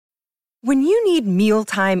When you need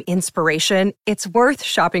mealtime inspiration, it's worth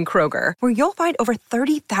shopping Kroger, where you'll find over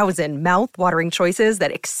 30,000 mouth-watering choices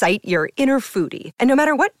that excite your inner foodie. And no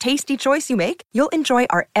matter what tasty choice you make, you'll enjoy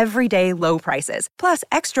our everyday low prices, plus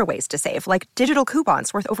extra ways to save, like digital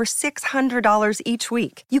coupons worth over $600 each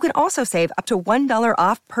week. You can also save up to $1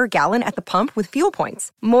 off per gallon at the pump with fuel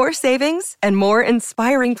points. More savings and more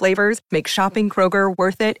inspiring flavors make shopping Kroger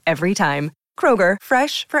worth it every time. Kroger,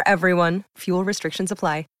 fresh for everyone. Fuel restrictions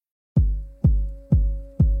apply.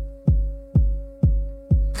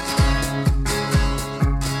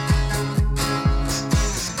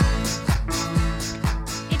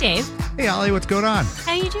 Dave. Hey, Ollie, what's going on?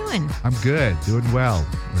 How you doing? I'm good, doing well.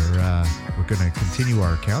 We're going to continue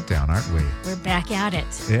our countdown, aren't we? We're back at it.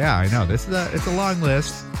 Yeah, I know. It's a long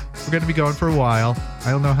list. We're going to be going for a while. I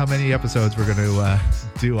don't know how many episodes we're going to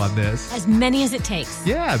do on this. As many as it takes.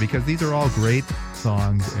 Yeah, because these are all great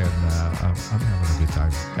songs, and I'm having a good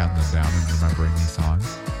time counting them down and remembering these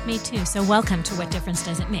songs. Me too. So welcome to What Difference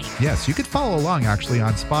Does It Make? Yes, you could follow along actually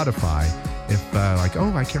on Spotify. If I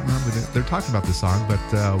can't remember, they're talking about this song, but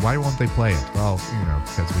why won't they play it? Well,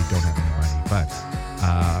 because we don't have any money. But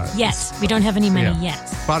yes, we don't have any money yet.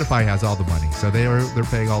 Spotify has all the money, so they're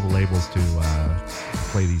paying all the labels to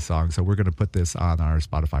play these songs. So we're going to put this on our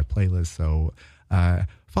Spotify playlist. So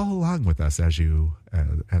follow along with us as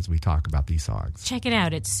we talk about these songs. Check it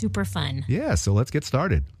out; it's super fun. Yeah. So let's get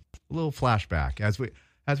started. A little flashback as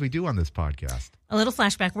we do on this podcast. A little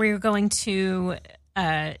flashback. We're going to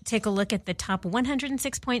take a look at the top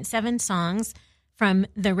 106.7 songs from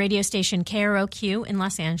the radio station KROQ in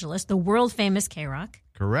Los Angeles, the world famous KROQ.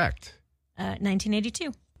 Correct.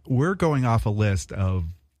 1982. We're going off a list of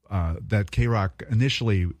that KROQ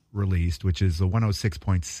initially released, which is the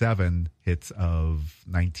 106.7 hits of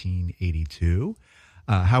 1982.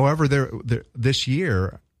 However, this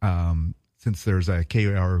year, since there's a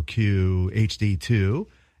KROQ HD2,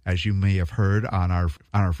 as you may have heard on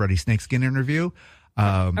our Freddie Snakeskin interview.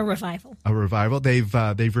 A revival.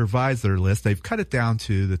 They've revised their list. They've cut it down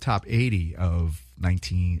to the top 80 of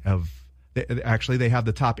 19 of. Actually, they have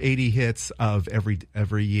the top 80 hits of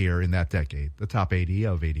every year in that decade. The top 80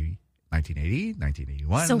 of 1980,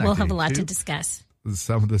 1981. So we'll have a lot to discuss.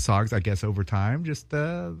 Some of the songs, I guess, over time just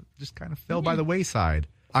kind of fell by the wayside.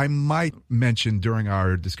 I might mention during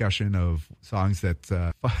our discussion of songs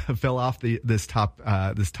that fell off this top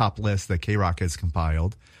list that KROQ has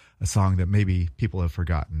compiled, a song that maybe people have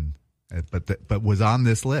forgotten, but was on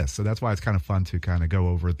this list. So that's why it's kind of fun to kind of go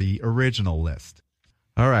over the original list.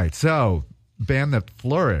 All right, so band that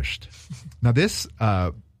flourished. Now this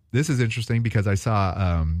is interesting because I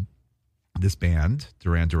saw this band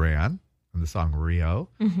Duran Duran and the song Rio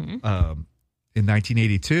in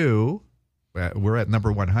 1982. We're at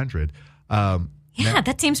number 100.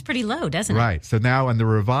 That seems pretty low, doesn't it? Right. So now on the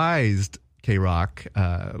revised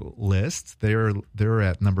KROQ list, they're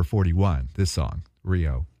at number 41. This song,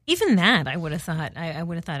 Rio. Even that, I would have thought. I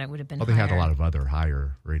would have thought it would have been. Well, they had a lot of other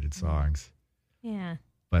higher rated songs. Yeah.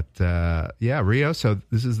 But Rio. So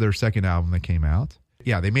this is their second album that came out.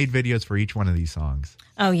 Yeah, they made videos for each one of these songs.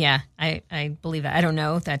 Oh yeah, I believe that. I don't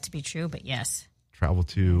know if that to be true, but yes. Travel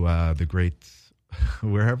to the great.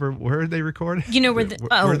 Where they recorded?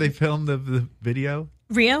 Where they filmed the video?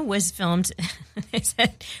 Rio was filmed. They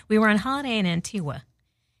said we were on holiday in Antigua,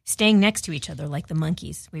 staying next to each other like the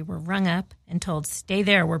monkeys. We were rung up and told, "Stay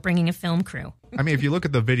there. We're bringing a film crew." I mean, if you look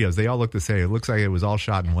at the videos, they all look the same. It looks like it was all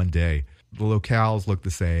shot in one day. The locales look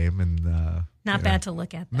the same, and not bad to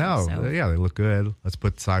look at. Them, no, so. Yeah, they look good. Let's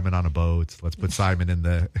put Simon on a boat. Let's put Simon in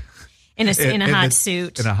the in a hot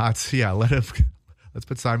suit. In a hot, yeah. Let's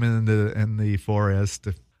put Simon in the forest.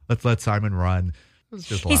 Let's let Simon run. It was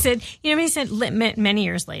just he said many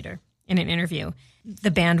years later in an interview, the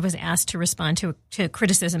band was asked to respond to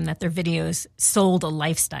criticism that their videos sold a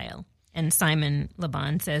lifestyle. And Simon Le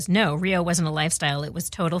Bon says, no, Rio wasn't a lifestyle. It was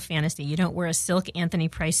total fantasy. You don't wear a silk Anthony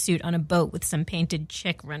Price suit on a boat with some painted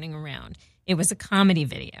chick running around. It was a comedy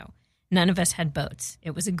video. None of us had boats.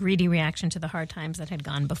 It was a greedy reaction to the hard times that had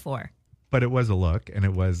gone before. But it was a look, and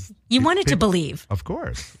it was... You wanted to believe. Of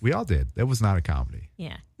course. We all did. It was not a comedy.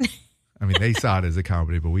 Yeah. I mean, they saw it as a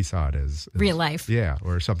comedy, but we saw it as real life. Yeah,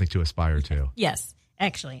 or something to aspire to. Yes,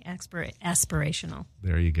 actually, aspirational.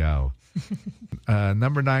 There you go.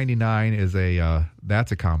 Number 99 is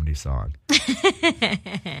that's a comedy song.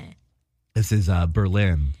 This is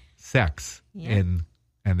Berlin, Sex, yep.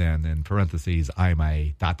 And then in parentheses, I'm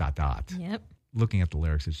a ... Yep. Looking at the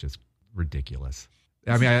lyrics, it's just ridiculous.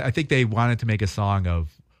 I mean, I think they wanted to make a song of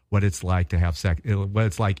what it's like to have sex, what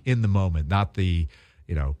it's like in the moment, not the,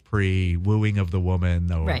 pre-wooing of the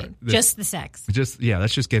woman. Or right, just the sex.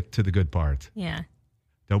 Let's just get to the good part. Yeah.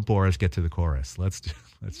 don't bore us. Get to the chorus. Let's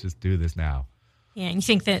just do this now. Yeah, and you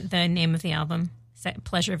think that the name of the album,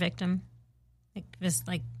 Pleasure Victim, was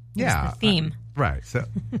like the theme. Right. So,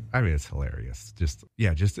 I mean, it's hilarious.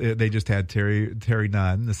 They just had Terry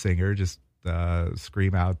Nunn, the singer, just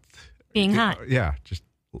scream out. Being hot. Yeah.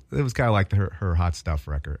 It was kind of like her Hot Stuff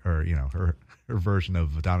record, or, her version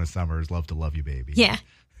of Donna Summer's Love to Love You, Baby. Yeah.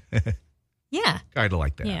 Yeah. Kind of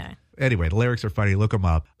like that. Yeah. Anyway, the lyrics are funny. Look them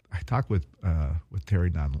up. I talked with Terry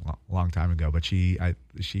Nunn a long time ago, but she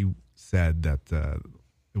said that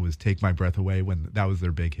it was "Take My Breath Away" when that was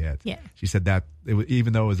their big hit. Yeah. She said that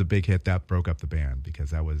even though it was a big hit, that broke up the band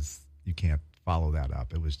because you can't follow that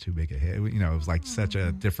up. It was too big a hit. It was like such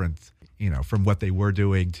a different, from what they were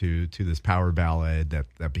doing to this power ballad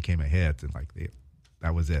that became a hit, and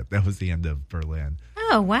that was it. That was the end of Berlin.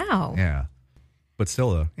 Oh wow. Yeah, but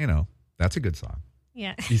still, that's a good song.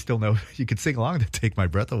 Yeah. You still know you could sing along to "Take My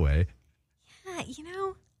Breath Away."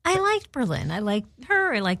 Yeah, I liked Berlin. I liked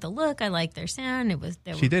her. I liked the look. I liked their sound.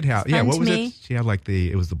 She did have, fun what to was me. it? She had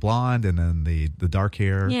it was the blonde and then the dark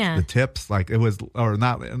hair. Yeah. The tips, it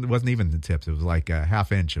wasn't even the tips. It was like a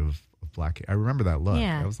half inch of black hair. I remember that look.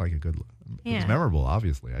 Yeah. That was like a good look. It Yeah. was memorable,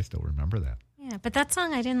 obviously. I still remember that. Yeah, but that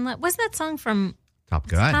song I didn't like. Wasn't that song from Top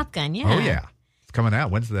Gun? Top Gun, yeah. Oh, yeah. It's coming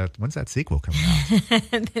out. When's that sequel coming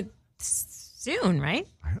out? Soon, right?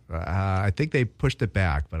 I think they pushed it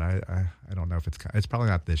back, but I don't know if it's probably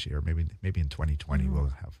not this year. Maybe in 2020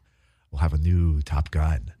 we'll have a new Top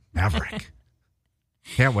Gun Maverick.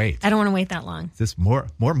 Can't wait. I don't want to wait that long. This more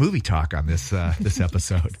movie talk on this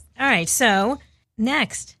episode. All right, so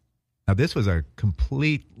next. Now this was a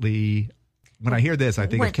completely. When I hear this, I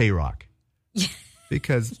think of KROQ.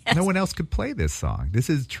 Because no one else could play this song. This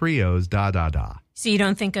is Trio's "Da Da Da." So you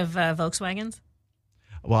don't think of Volkswagens?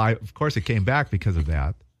 Well, of course it came back because of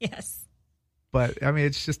that. Yes. But, I mean,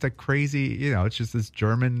 it's just a crazy, it's just this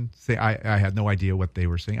German thing. I had no idea what they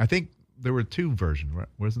were singing. I think there were two versions,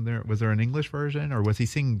 wasn't there? Was there an English version, or was he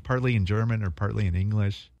singing partly in German or partly in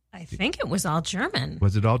English? I think it was all German.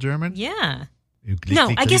 Was it all German? Yeah.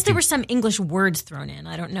 No, I guess there were some English words thrown in.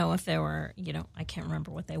 I don't know if there were, I can't remember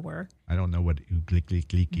what they were. I don't know what uglik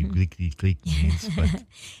means, but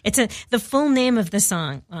it's the full name of the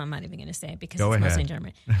song. Well, I'm not even going to say it because Go it's ahead. mostly in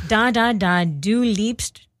German. Da, da, da, du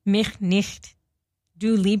liebst mich nicht.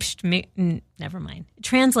 Du liebst mich. Never mind. It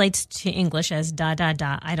translates to English as da, da,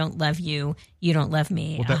 da. I don't love you. You don't love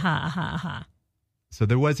me. Well, aha, aha, aha. So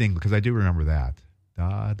there was English, because I do remember that.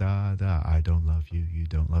 Da, da, da, I don't love you, you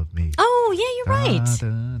don't love me. Oh, yeah, you're right.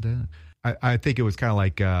 Da, da. I think it was kind of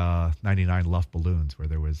like 99 Luft Balloons, where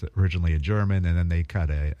there was originally a German and then they cut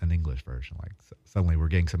an English version. Like suddenly we're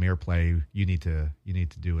getting some airplay. You need to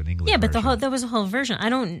do an English. Yeah, but version. there was a whole version. I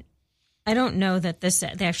don't know that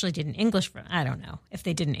they actually did an English. I don't know if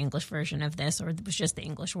they did an English version of this or it was just the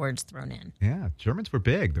English words thrown in. Yeah, Germans were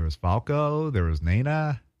big. There was Falco, there was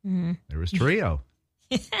Nena, there was Trio.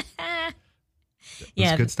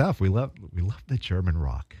 It's good stuff. We love the German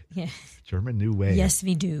rock. Yeah. German new wave. Yes,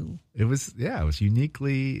 we do. It was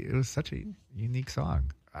such a unique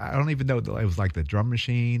song. I don't even know, it was like the drum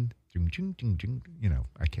machine. I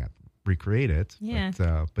can't recreate it. Yeah.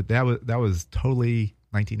 But that was totally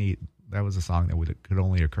 1980. That was a song that could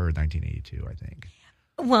only occur in 1982, I think.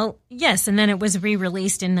 Well, yes, and then it was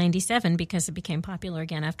re-released in 97 because it became popular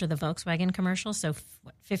again after the Volkswagen commercial, so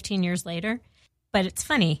 15 years later. But it's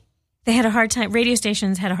funny. They had a hard time, radio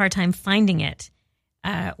stations had a hard time finding it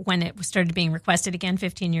when it started being requested again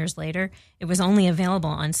 15 years later. It was only available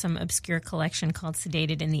on some obscure collection called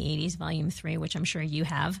Sedated in the 80s, Volume 3, which I'm sure you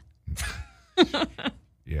have.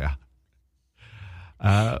 Yeah.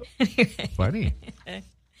 Funny.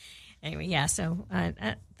 Anyway, yeah, so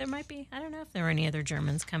there might be, I don't know if there are any other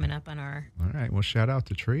Germans coming up on our... All right, well, shout out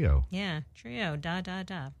to Trio. Yeah, Trio, da, da,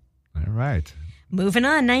 da. All right. Moving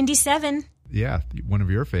on, 97. Yeah, one of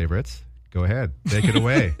your favorites. Go ahead. Take it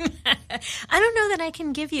away. I don't know that I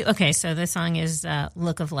can give you... Okay, so the song is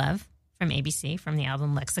Look of Love from ABC, from the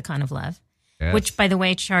album Lexicon of Love, Yes. which, by the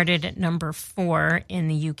way, charted at number 4 in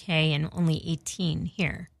the UK and only 18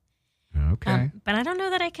 here. Okay. But I don't know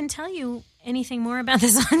that I can tell you anything more about the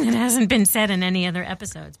song that hasn't been said in any other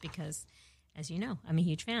episodes because, as you know, I'm a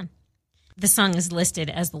huge fan. The song is listed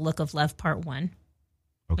as The Look of Love Part 1.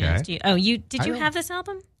 Okay. Yes, did you have this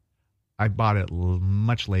album? I bought it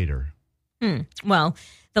much later. Well,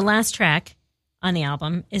 the last track on the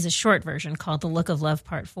album is a short version called The Look of Love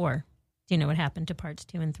Part 4. Do you know what happened to Parts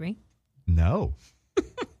 2 and 3? No.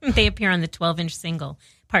 They appear on the 12-inch single.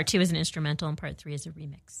 Part 2 is an instrumental and Part 3 is a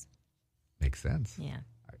remix. Makes sense. Yeah.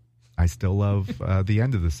 I still love the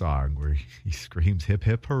end of the song where he screams, hip,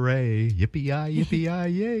 hip, hooray, yippee-yi, yippee-yi,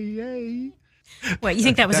 yay, yay. What, you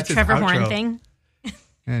think that was a That's his Trevor Horn outro. thing?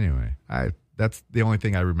 Anyway, that's the only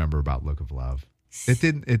thing I remember about Look of Love. It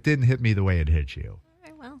didn't hit me the way it hit you.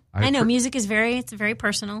 Very well. I know music is very very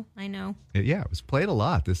personal. It was played a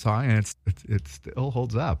lot, this song, and it still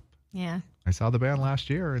holds up. Yeah. I saw the band last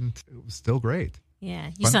year, and it was still great.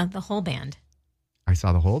 Yeah. You saw the whole band. I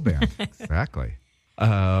saw the whole band. Exactly.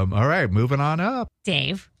 All right, moving on up.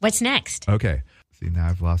 Dave, what's next? Okay. See, now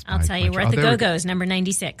I've lost my... I'll tell you, we're at the Go-Go's, number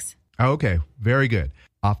 96. Oh, okay. Very good.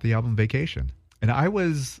 Off the album Vacation. And I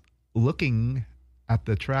was looking at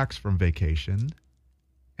the tracks from Vacation,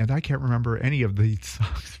 and I can't remember any of the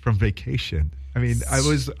songs from Vacation. I mean,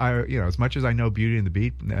 as much as I know Beauty and the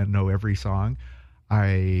Beat and know every song,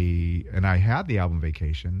 I had the album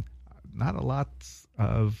Vacation. Not a lot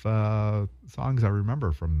of songs I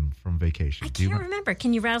remember from Vacation. I can't remember.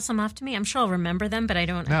 Can you rattle some off to me? I'm sure I'll remember them, but I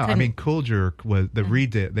don't. No, I mean, Cool Jerk was they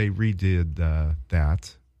redid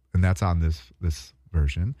that, and that's on this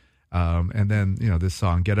version. And then this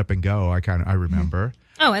song Get Up and Go, I remember.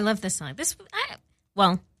 Oh, I love this song.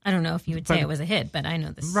 I don't know if you would say it was a hit, but I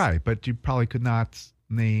know this. Right, but you probably could not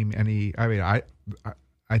name any. I mean, I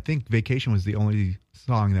think Vacation was the only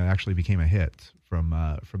song that actually became a hit from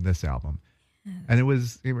this album, and it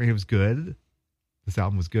was good. This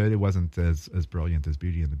album was good. It wasn't as brilliant as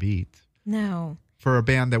Beauty and the Beat. No, for a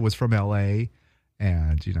band that was from L.A.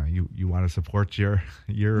 and you want to support your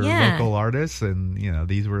local artists, and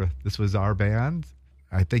this was our band.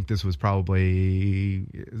 I think this was probably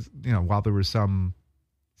while there was some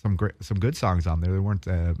good songs on there weren't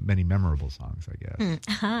many memorable songs, I guess.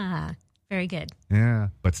 Ah, very good. Yeah,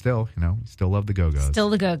 but still, still love the Go-Go's. Still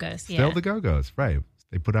the Go-Go's, yeah. Still the Go-Go's, right.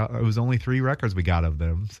 They put out, it was only 3 records we got of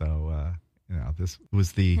them, so, this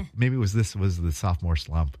was maybe this was the sophomore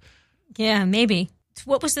slump. Yeah, maybe.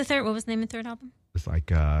 What was the name of the third album? It's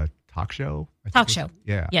like Talk Show. Talk Show.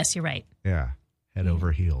 Yeah. Yes, you're right. Yeah. Head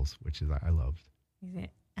Over Heels, which I loved.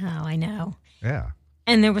 Oh, I know. Yeah.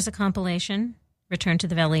 And there was a compilation, Return to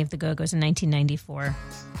the Valley of the Go-Go's in 1994.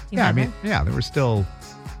 There were still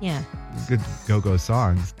good Go-Go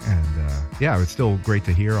songs, and it was still great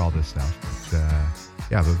to hear all this stuff. But,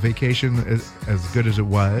 the Vacation, as good as it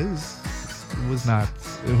was not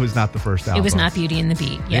the first album. It was not Beauty and the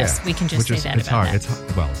Beat. Yes, we can just say that about that. It's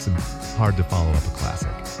hard to follow up a classic.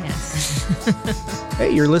 Yes.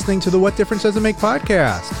 Hey, you're listening to the What Difference Does It Make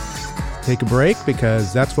podcast. Take a break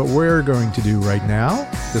because that's what we're going to do right now.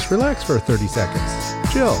 Just relax for 30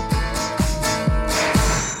 seconds. Chill.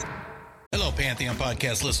 Hello, Pantheon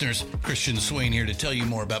podcast listeners. Christian Swain here to tell you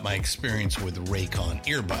more about my experience with Raycon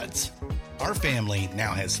earbuds. Our family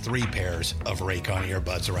now has 3 pairs of Raycon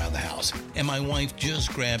earbuds around the house, and my wife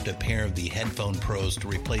just grabbed a pair of the Headphone Pros to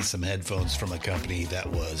replace some headphones from a company that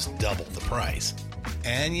was double the price.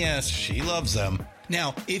 And yes, she loves them.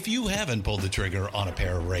 Now, if you haven't pulled the trigger on a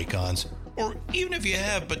pair of Raycons, or even if you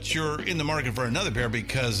have, but you're in the market for another pair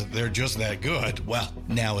because they're just that good, well,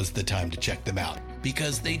 now is the time to check them out,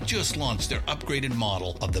 because they just launched their upgraded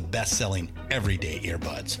model of the best-selling everyday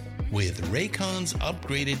earbuds. With Raycon's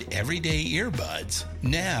upgraded everyday earbuds,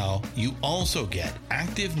 now you also get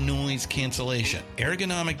active noise cancellation,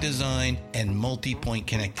 ergonomic design, and multi-point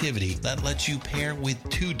connectivity that lets you pair with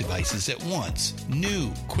 2 devices at once.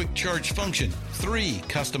 New quick charge function, 3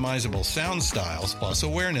 customizable sound styles, plus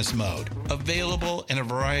awareness mode. Available in a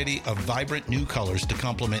variety of vibrant new colors to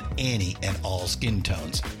complement any and all skin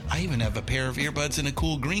tones. I even have a pair of earbuds in a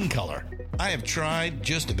cool green color. I have tried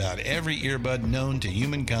just about every earbud known to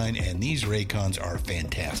humankind, and these Raycons are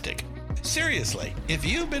fantastic. Seriously, if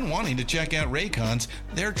you've been wanting to check out Raycons,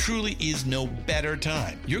 there truly is no better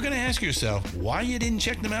time. You're going to ask yourself why you didn't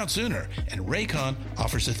check them out sooner, and Raycon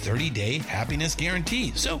offers a 30-day happiness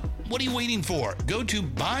guarantee. So what are you waiting for? Go to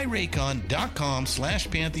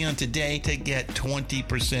buyraycon.com/Pantheon today to get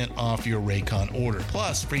 20% off your Raycon order,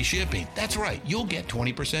 plus free shipping. That's right, you'll get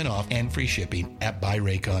 20% off and free shipping at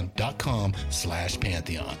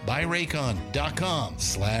buyraycon.com/Pantheon.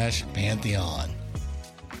 buyraycon.com/Pantheon.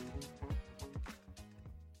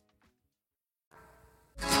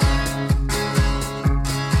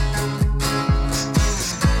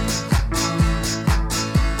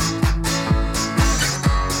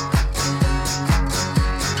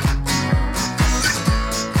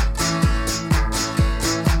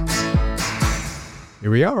 Here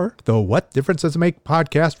we are. The What Difference Does It Make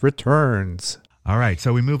podcast returns. All right,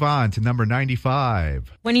 so we move on to number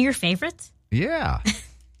 95. One of your favorites? Yeah.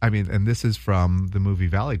 I mean, and this is from the movie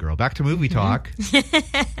Valley Girl. Back to movie talk.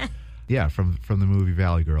 Yeah, from the movie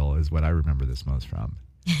Valley Girl is what I remember this most from.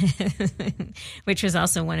 Which was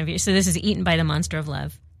also one of your... So this is Eaten by the Monster of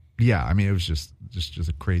Love. Yeah, I mean, it was just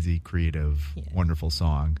a crazy, creative, wonderful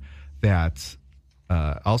song that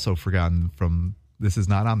also forgotten from. This is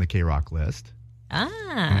not on the KROQ list. Ah,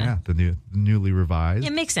 yeah, the newly revised.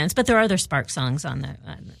 It makes sense, but there are other Spark songs on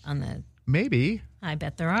the. Maybe. I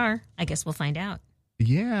bet there are. I guess we'll find out.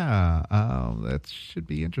 Yeah, that should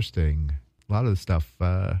be interesting. A lot of the stuff,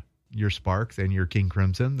 your Sparks and your King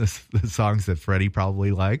Crimson, the songs that Freddie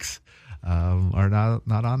probably likes, are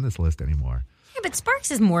not on this list anymore. Yeah, but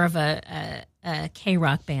Sparks is more of a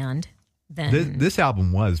K-rock band than this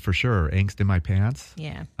album was for sure. Angst in My Pants,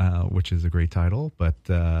 yeah, which is a great title, but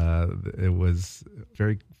it was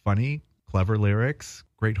very funny, clever lyrics,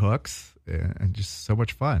 great hooks, and just so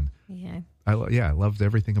much fun. Yeah, I loved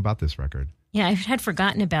everything about this record. Yeah, I had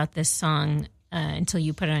forgotten about this song until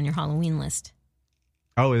you put it on your Halloween list.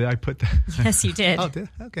 Oh, I put that. Yes, you did. Oh,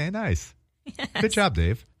 okay, nice. Yes. Good job,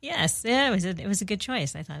 Dave. Yes, yeah, it was a good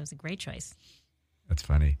choice. I thought it was a great choice. That's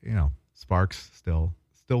funny. Sparks still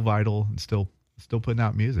vital and still putting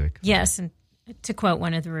out music. Yes, and to quote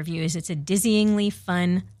one of the reviews, it's a dizzyingly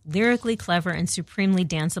fun, lyrically clever, and supremely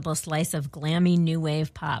danceable slice of glammy new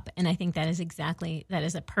wave pop. And I think that is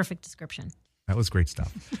a perfect description. That was great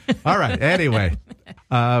stuff. All right. Anyway.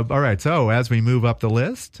 All right. So as we move up the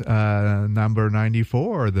list, number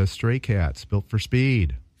 94, the Stray Cats, Built for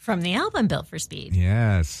Speed. From the album Built for Speed.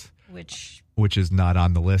 Yes. Which is not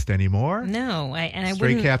on the list anymore. No.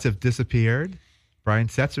 Stray Cats have disappeared. Brian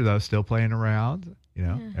Setzer, though, still playing around.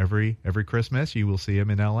 Every Christmas you will see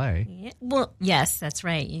him in L.A. Yeah. Well, yes, that's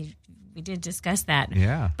right. We did discuss that.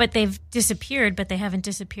 Yeah. But they've disappeared, but they haven't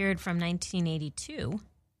disappeared from 1982.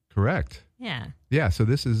 Correct. Yeah. Yeah. So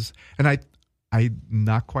this is, and I'm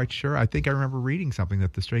not quite sure. I think I remember reading something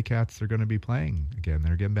that the Stray Cats are going to be playing again.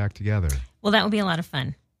 They're getting back together. Well, that would be a lot of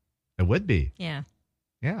fun. It would be. Yeah.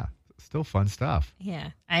 Yeah. Still fun stuff. Yeah.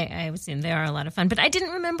 I would assume they are a lot of fun. But I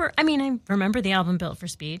didn't remember. I mean, I remember the album Built for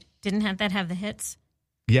Speed. Didn't that have the hits?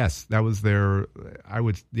 Yes. That was their, that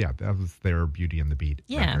was their Beauty and the Beat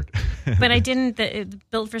record. But I didn't,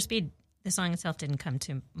 Built for Speed, the song itself didn't come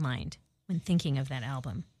to mind when thinking of that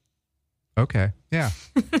album. Okay. Yeah.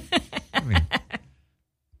 I mean,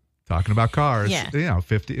 talking about cars. Yeah.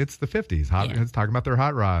 It's the 50s. It's talking about their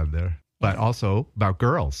hot rod there, but also about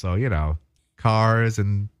girls. So, cars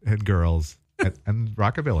and girls and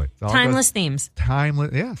rockabilly. It's all timeless themes.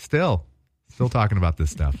 Timeless. Yeah. Still talking about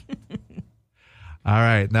this stuff. All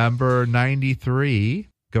right. Number 93.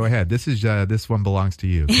 Go ahead. This one belongs to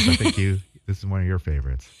you. I think this is one of your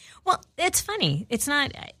favorites. Well, it's funny. It's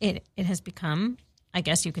not, it has become, I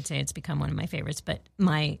guess you could say it's become one of my favorites, but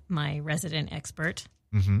my resident expert,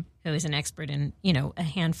 who is an expert in, a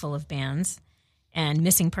handful of bands, and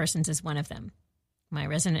Missing Persons is one of them. My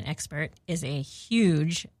resident expert is a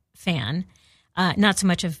huge fan, not so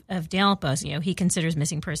much of Dale Bozzio. He considers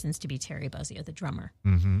Missing Persons to be Terry Bozzio, the drummer.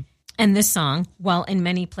 Mm-hmm. And this song, while in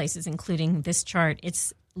many places, including this chart,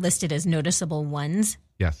 it's listed as Noticeable Ones.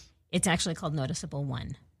 Yes. It's actually called Noticeable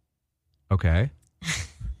One. Okay.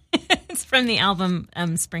 It's from the album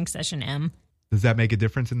Spring Session M. Does that make a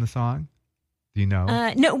difference in the song? Do you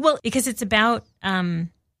know? No, well, because it's about, a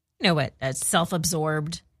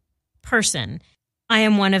self-absorbed person. I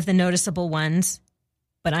am one of the noticeable ones,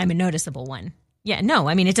 but I'm a noticeable one. Yeah, no,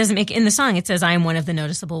 I mean, it doesn't make, in the song, it says, I am one of the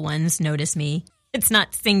noticeable ones, notice me. It's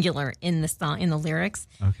not singular in the song, in the lyrics.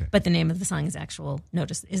 Okay. But the name of the song is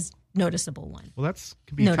Noticeable One. Well, that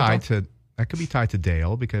could be tied to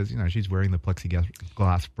Dale because, she's wearing the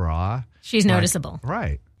plexiglass bra. She's noticeable.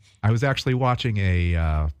 Right. I was actually watching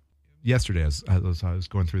yesterday as I was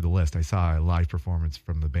going through the list, I saw a live performance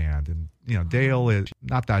from the band. And, Dale is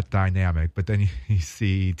not that dynamic, but then you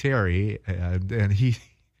see Terry and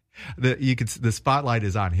the spotlight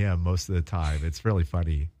is on him most of the time. It's really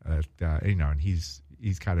funny. And he's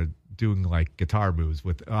kind of doing like guitar moves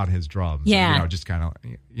on his drums. Yeah. Just kind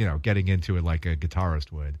of, getting into it like a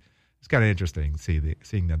guitarist would. It's kind of interesting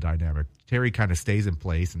seeing the dynamic. Terry kind of stays in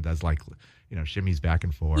place and does shimmies back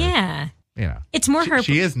and forth. Yeah. It's more her.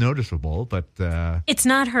 She is noticeable, but it's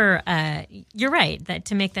not her. You're right that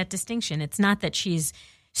to make that distinction, it's not that she's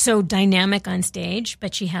so dynamic on stage,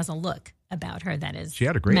 but she has a look about her that is. She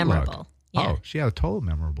had a great memorable. Look. Yeah. Oh, she had a total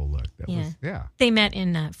memorable look. They met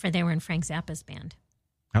they were in Frank Zappa's band.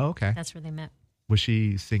 Oh, okay. That's where they met. Was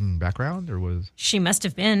she singing background or was she? Must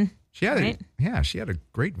have been. She had she had a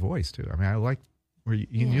great voice too. I mean, I liked where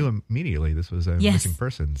you knew immediately this was a Missing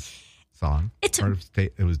Persons song. It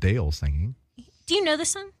was Dale singing. Do you know the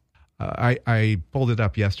song? I pulled it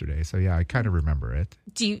up yesterday, so yeah, I kind of remember it.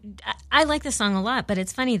 I like the song a lot, but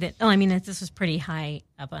it's funny that this was pretty high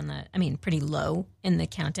up on pretty low in the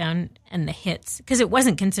countdown and the hits because it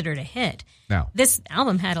wasn't considered a hit. No, this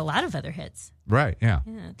album had a lot of other hits. Right? Yeah.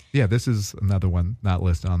 This is another one not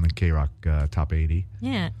listed on the KROQ Top 80.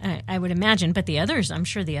 Yeah, I would imagine, but the others, I'm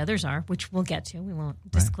sure the others are, which we'll get to. We won't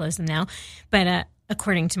disclose them now, but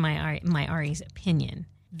according to my Ari's opinion.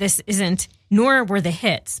 This isn't, nor were the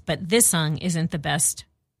hits, but this song isn't the best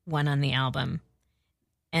one on the album.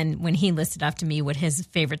 And when he listed off to me what his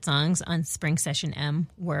favorite songs on Spring Session M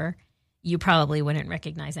were, you probably wouldn't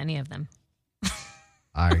recognize any of them.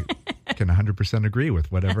 I can 100% agree with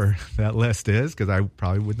whatever that list is because I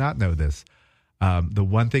probably would not know this. The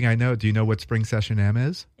one thing I know, do you know what Spring Session M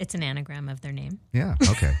is? It's an anagram of their name. Yeah,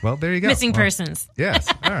 okay. Well, there you go. Missing persons. Yes,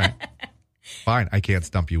 all right. Fine, I can't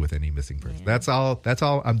stump you with any missing persons. Yeah. That's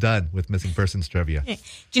all. I'm done with missing persons trivia. Do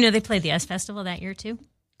you know they played the S Festival that year too?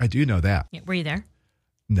 I do know that. Yeah, were you there?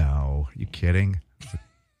 No, you kidding?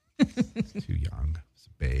 Too young, it's a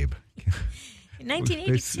babe.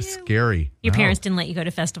 1982. It's scary. Your parents didn't let you go to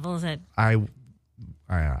festivals. I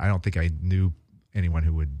don't think I knew anyone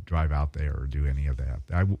who would drive out there or do any of that.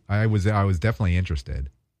 I was definitely interested.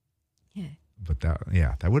 Yeah. But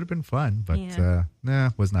that would have been fun. But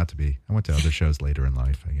was not to be. I went to other shows later in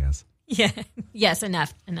life, I guess. Yeah. Yes.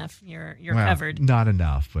 Enough. You're covered. Not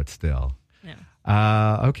enough, but still. No.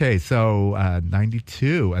 Okay. So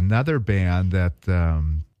 92, another band that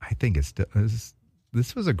I think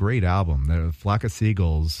this was a great album. The Flock of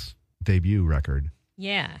Seagulls debut record.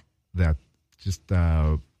 Yeah. That just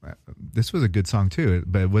this was a good song too,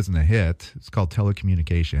 but it wasn't a hit. It's called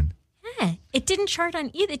Telecommunication. Yeah, it didn't chart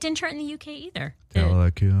on either. It didn't chart in the UK either.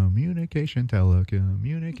 Telecommunication.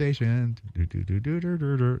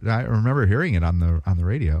 I remember hearing it on the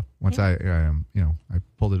radio once. I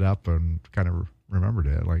pulled it up and kind of remembered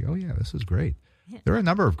it. Like, oh yeah, this is great. Yeah. There are a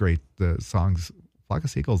number of great songs. Flock of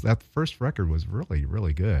Seagulls. That first record was really,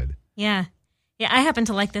 really good. Yeah. I happen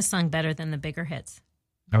to like this song better than the bigger hits.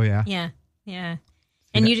 Oh yeah. Yeah.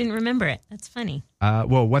 And you didn't remember it. That's funny.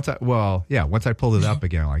 Once I pulled it up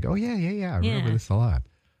again, I'm like, oh yeah, I remember this a lot.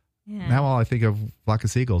 Yeah. Now all I think of Flock of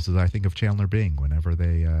Seagulls is I think of Chandler Bing whenever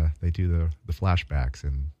they do the flashbacks,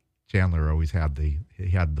 and Chandler always had the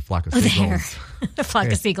Flock of Seagulls. The hair. The Flock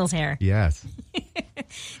of Seagulls hair. Yes.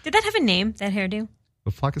 Did that have a name, that hairdo?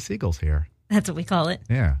 The Flock of Seagulls hair. That's what we call it.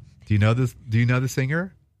 Yeah. Do you know this? Do you know the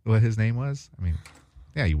singer? What his name was? I mean,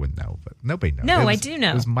 yeah, you wouldn't know, but nobody knows. No, I do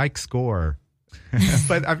know. It was Mike Score.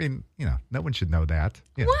 But I mean, no one should know that.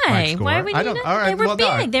 Why? Why would you know? All right, they were big.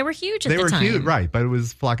 No, they were huge at the time. They were huge, right? But it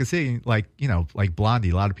was Flock of Seagulls, like Blondie.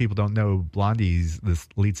 A lot of people don't know Blondie's this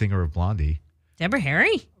lead singer of Blondie. Deborah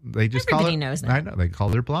Harry. They just everybody knows that. I know they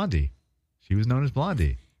called her Blondie. She was known as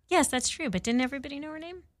Blondie. Yes, that's true. But didn't everybody know her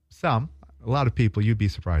name? Some. A lot of people. You'd be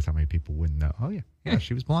surprised how many people wouldn't know. Oh yeah,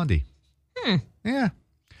 she was Blondie. Yeah.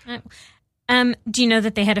 Do you know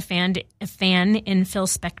that they had a fan in Phil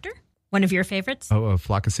Spector? One of your favorites? Oh, a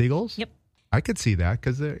Flock of Seagulls? Yep. I could see that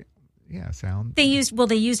because sound. They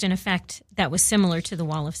used an effect that was similar to the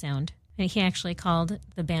Wall of Sound. He actually called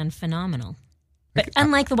the band phenomenal. But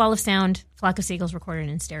unlike the Wall of Sound, Flock of Seagulls recorded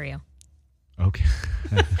in stereo. Okay.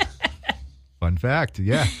 Fun fact.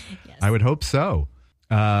 Yeah. Yes. I would hope so.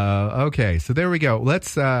 Okay, so there we go.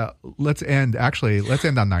 Let's end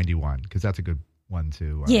on 91 because that's a good one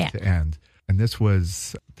to end. And this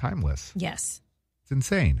was timeless. Yes. It's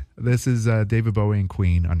insane. This is David Bowie and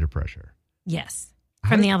Queen, Under Pressure. Yes.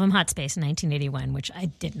 From the album Hot Space in 1981, which I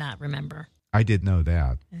did not remember. I did know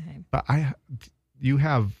that. Okay. But you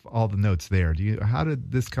have all the notes there. How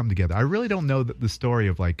did this come together? I really don't know the story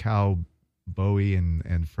of like how Bowie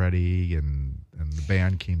and Freddie and the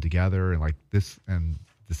band came together and like this and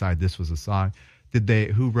decide this was a song.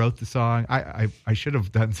 Who wrote the song? I should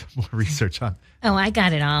have done some more research on. Oh, I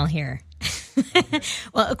got it all here.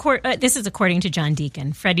 Well, this is according to John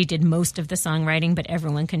Deacon. Freddie did most of the songwriting, but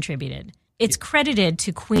everyone contributed. It's credited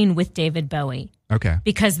to Queen with David Bowie. Okay.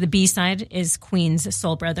 Because the B-side is Queen's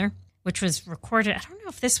Soul Brother, which was recorded. I don't know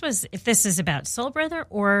if this is about Soul Brother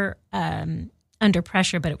or Under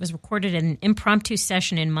Pressure, but it was recorded in an impromptu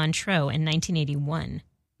session in Montreux in 1981.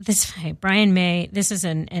 Brian May, this is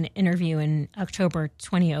an interview in October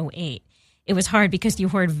 2008. It was hard because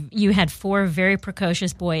you had four very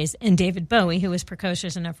precocious boys and David Bowie, who was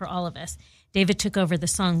precocious enough for all of us. David took over the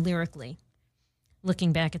song lyrically.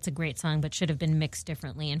 Looking back, it's a great song, but should have been mixed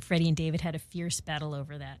differently. And Freddie and David had a fierce battle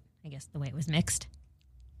over that, I guess, the way it was mixed.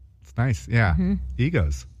 It's nice. Yeah. Mm-hmm.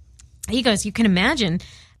 Egos, you can imagine.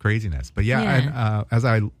 Craziness. But and as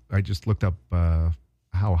I just looked up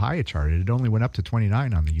how high it charted. It only went up to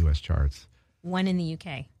 29 on the U.S. charts. 1 in the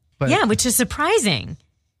UK. But, yeah, which is surprising.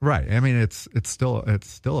 Right. I mean, it's still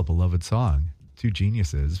a beloved song. Two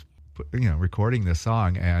geniuses, recording this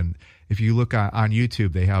song. And if you look on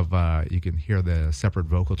YouTube, they have you can hear the separate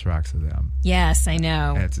vocal tracks of them. Yes, I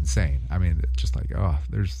know. And it's insane. I mean, it's just like,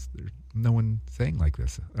 there's no one saying like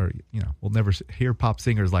this, or we'll never hear pop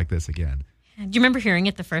singers like this again. Do you remember hearing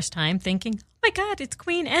it the first time, thinking, "Oh my God, it's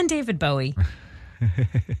Queen and David Bowie"?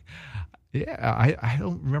 Yeah, I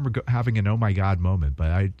don't remember having an "oh my God" moment,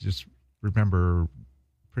 but I just remember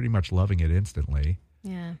pretty much loving it instantly.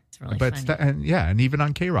 Yeah, it's really funny. funny. And even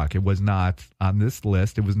on KROQ, it was not on this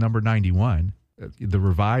list. It was number 91. The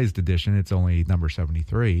revised edition, it's only number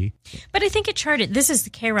 73. But I think it charted. This is the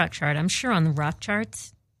KROQ chart. I'm sure on the rock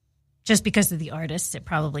charts, just because of the artists, it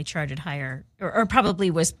probably charted higher, or probably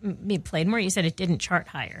was played more. You said it didn't chart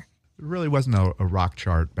higher. It really wasn't a rock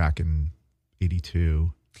chart back in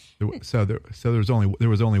 '82. So there was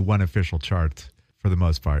only one official chart for the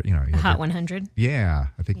most part. Hot 100. Yeah,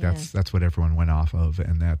 I think that's what everyone went off of,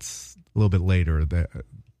 and that's a little bit later that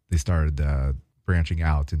they started branching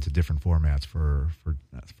out into different formats for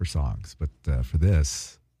songs. But for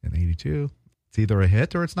this in '82, it's either a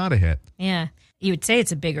hit or it's not a hit. Yeah, you would say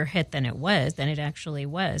it's a bigger hit than it actually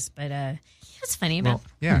was. But it's funny about.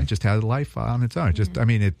 It just had a life on its own. It just,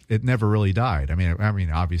 it never really died. I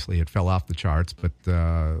mean, obviously it fell off the charts, but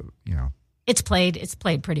it's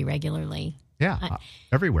played pretty regularly. Yeah,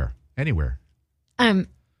 everywhere, anywhere.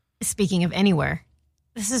 Speaking of anywhere,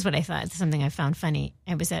 this is what I thought. Something I found funny.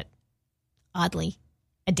 I was at, oddly,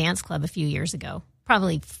 a dance club a few years ago,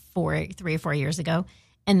 probably 3 or 4 years ago,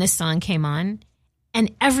 and this song came on,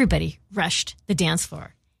 and everybody rushed the dance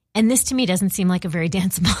floor. And this to me doesn't seem like a very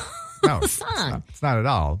danceable song. It's not at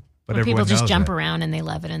all. But people everyone just knows jump it. around and they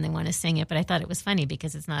love it and they want to sing it. But I thought it was funny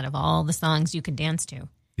because it's not of all the songs you can dance to.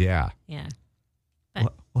 Yeah. Yeah.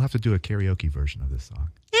 We'll have to do a karaoke version of this song.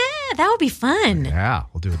 Yeah, that would be fun. Yeah,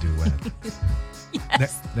 we'll do a duet.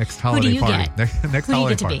 Yes. Next holiday party. Next Who do you holiday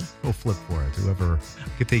get to party. be? We'll flip for it. Whoever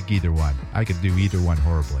could take either one. I could do either one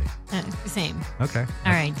horribly. Same. Okay.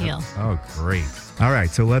 All right, deal. Oh, great. All right,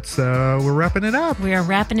 so we're wrapping it up. We are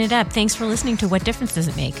wrapping it up. Thanks for listening to What Difference Does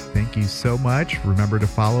It Make? Thank you so much. Remember to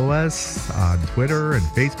follow us on Twitter and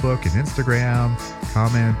Facebook and Instagram.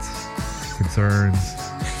 Comments, concerns,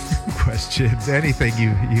 questions, anything you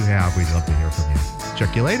have, we'd love to hear from you.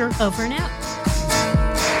 Check you later. Over and out.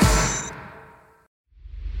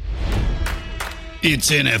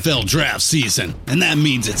 It's NFL draft season, and that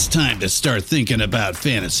means it's time to start thinking about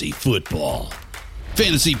fantasy football.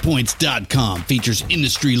 FantasyPoints.com features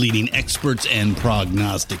industry-leading experts and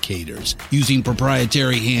prognosticators using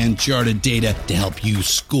proprietary hand-charted data to help you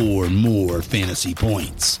score more fantasy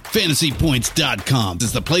points. FantasyPoints.com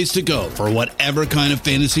is the place to go for whatever kind of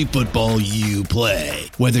fantasy football you play.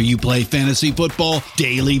 Whether you play fantasy football,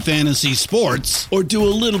 daily fantasy sports, or do a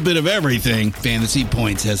little bit of everything, Fantasy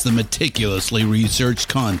Points has the meticulously researched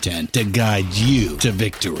content to guide you to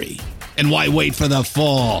victory. And why wait for the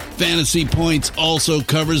fall? Fantasy Points also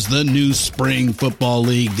covers the new spring football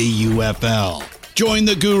league, the UFL. Join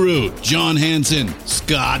the guru, John Hansen,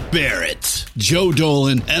 Scott Barrett, Joe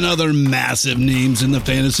Dolan, and other massive names in the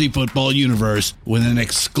fantasy football universe with an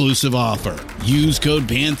exclusive offer. Use code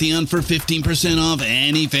Pantheon for 15% off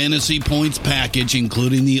any Fantasy Points package,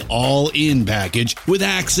 including the all-in package, with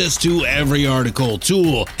access to every article,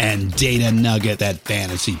 tool, and data nugget that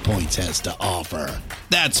Fantasy Points has to offer.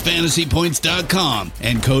 That's FantasyPoints.com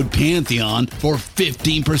and code Pantheon for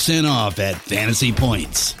 15% off at Fantasy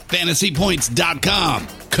Points. FantasyPoints.com,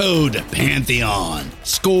 code Pantheon.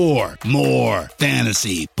 Score more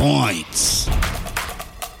fantasy points.